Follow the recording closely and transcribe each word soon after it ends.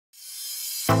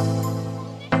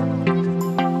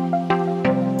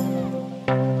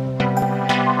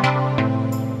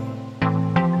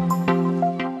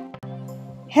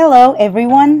Hello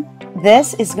everyone!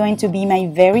 This is going to be my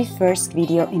very first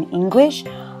video in English.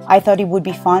 I thought it would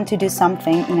be fun to do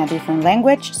something in a different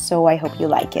language, so I hope you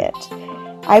like it.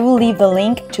 I will leave the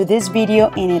link to this video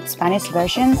in its Spanish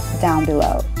version down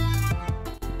below.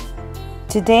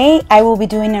 Today I will be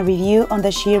doing a review on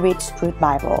the She Reads Truth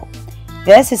Bible.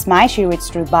 This is my She Reads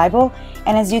Truth Bible,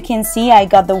 and as you can see I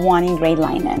got the one in gray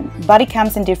linen, but it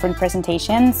comes in different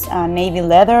presentations, navy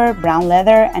leather, brown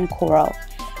leather, and coral.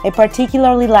 I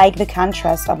particularly like the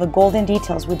contrast of the golden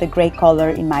details with the gray color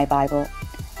in my Bible.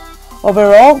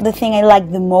 Overall, the thing I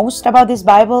like the most about this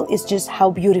Bible is just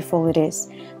how beautiful it is.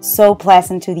 So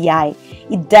pleasant to the eye.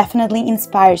 It definitely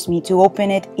inspires me to open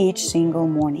it each single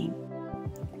morning.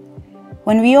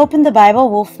 When we open the Bible,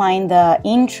 we'll find the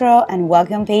intro and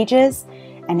welcome pages,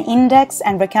 an index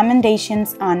and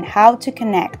recommendations on how to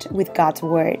connect with God's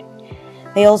Word.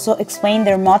 They also explain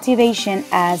their motivation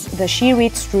as the She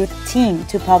Reads Truth team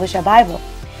to publish a Bible.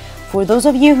 For those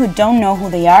of you who don't know who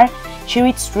they are, She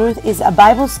Reads Truth is a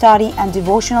Bible study and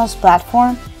devotionals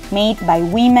platform made by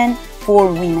women for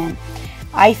women.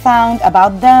 I found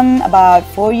about them about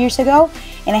 4 years ago,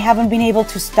 and I haven't been able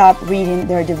to stop reading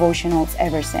their devotionals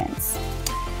ever since.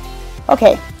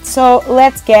 Okay, so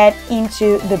let's get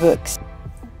into the books.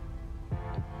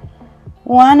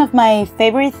 One of my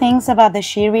favorite things about the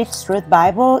She Reads Truth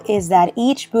Bible is that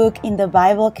each book in the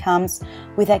Bible comes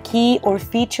with a key or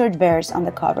featured verse on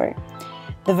the cover.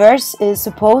 The verse is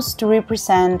supposed to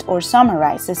represent or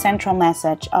summarize the central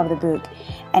message of the book,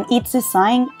 and its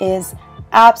design is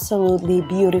absolutely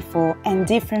beautiful and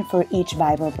different for each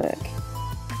Bible book.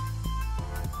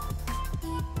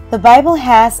 The Bible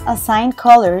has assigned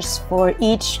colors for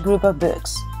each group of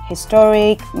books: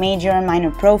 historic, major and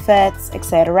minor prophets,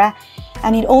 etc.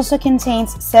 And it also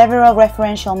contains several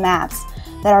referential maps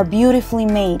that are beautifully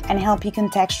made and help you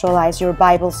contextualize your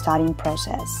Bible studying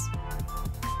process.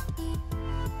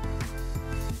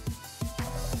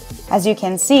 As you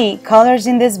can see, colors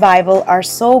in this Bible are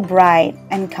so bright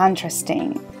and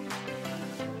contrasting.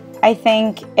 I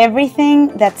think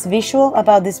everything that's visual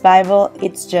about this Bible,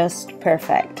 it's just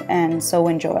perfect and so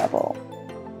enjoyable.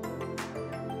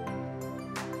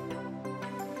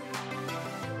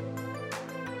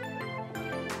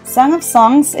 Song of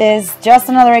Songs is just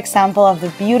another example of the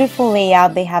beautiful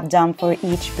layout they have done for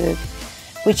each book,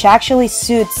 which actually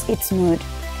suits its mood.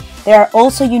 There are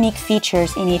also unique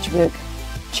features in each book: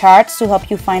 charts to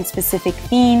help you find specific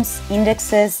themes,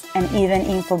 indexes, and even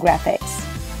infographics.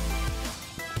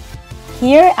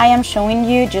 Here I am showing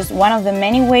you just one of the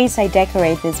many ways I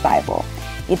decorate this Bible.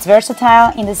 It's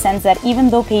versatile in the sense that even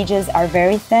though pages are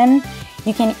very thin,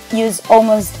 you can use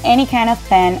almost any kind of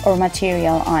pen or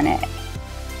material on it.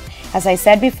 As I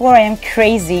said before, I am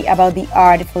crazy about the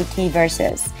art for key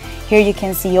verses. Here you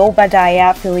can see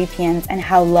Obadiah, Philippians, and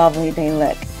how lovely they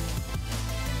look.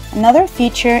 Another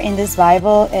feature in this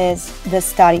Bible is the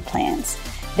study plans.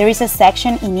 There is a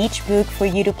section in each book for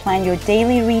you to plan your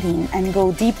daily reading and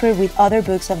go deeper with other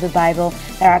books of the Bible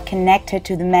that are connected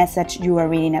to the message you are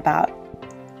reading about.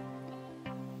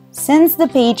 Since the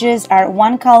pages are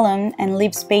one column and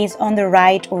leave space on the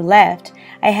right or left,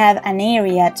 I have an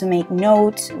area to make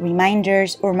notes,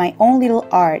 reminders, or my own little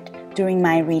art during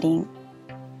my reading.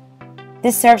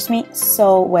 This serves me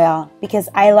so well because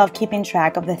I love keeping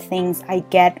track of the things I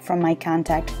get from my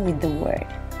contact with the Word.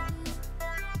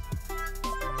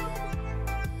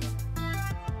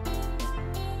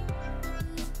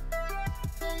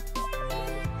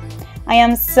 I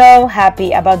am so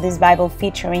happy about this Bible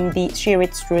featuring the She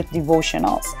Reads Truth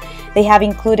devotionals. They have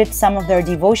included some of their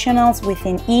devotionals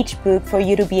within each book for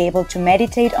you to be able to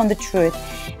meditate on the truth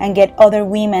and get other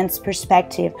women's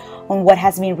perspective on what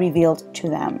has been revealed to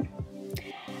them.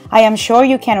 I am sure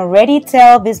you can already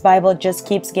tell this Bible just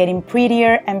keeps getting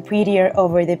prettier and prettier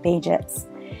over the pages.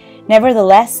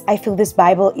 Nevertheless, I feel this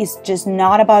Bible is just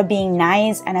not about being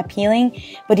nice and appealing,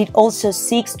 but it also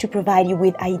seeks to provide you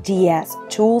with ideas,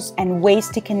 tools, and ways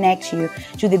to connect you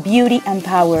to the beauty and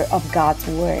power of God's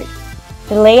Word.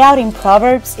 The layout in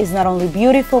Proverbs is not only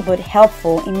beautiful but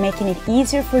helpful in making it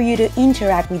easier for you to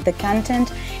interact with the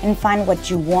content and find what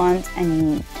you want and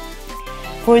need.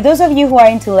 For those of you who are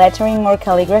into lettering or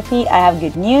calligraphy, I have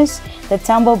good news. The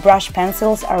Tumble brush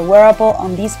pencils are wearable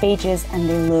on these pages and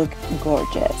they look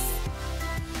gorgeous.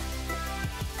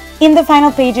 In the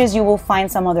final pages, you will find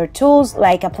some other tools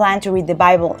like a plan to read the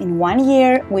Bible in 1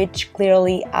 year, which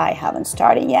clearly I haven't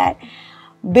started yet,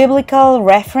 biblical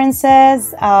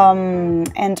references,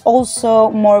 and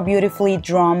also more beautifully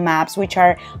drawn maps, which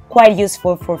are quite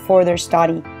useful for further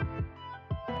study.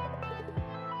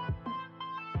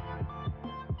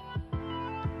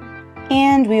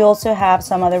 And we also have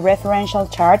some other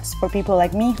referential charts for people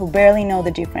like me who barely know the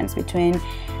difference between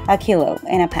a kilo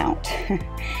and a pound.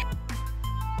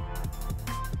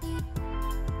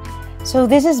 So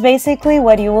this is basically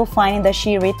what you will find in the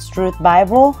She Reads Truth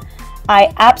Bible.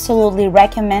 I absolutely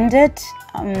recommend it.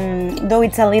 Though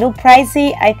it's a little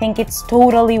pricey, I think it's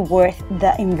totally worth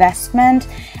the investment.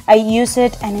 I use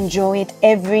it and enjoy it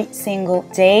every single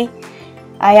day.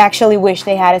 I actually wish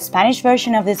they had a Spanish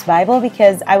version of this Bible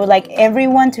because I would like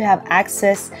everyone to have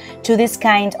access to this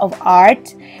kind of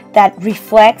art that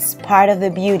reflects part of the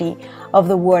beauty of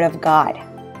the Word of God.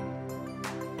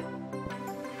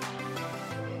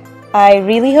 I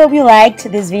really hope you liked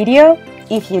this video.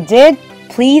 If you did,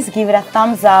 please give it a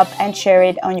thumbs up and share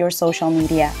it on your social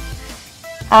media.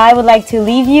 I would like to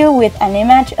leave you with an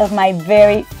image of my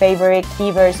very favorite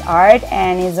key verse art,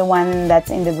 and is the one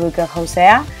that's in the book of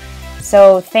Hosea.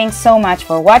 So thanks so much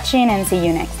for watching and see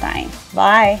you next time.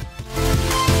 Bye!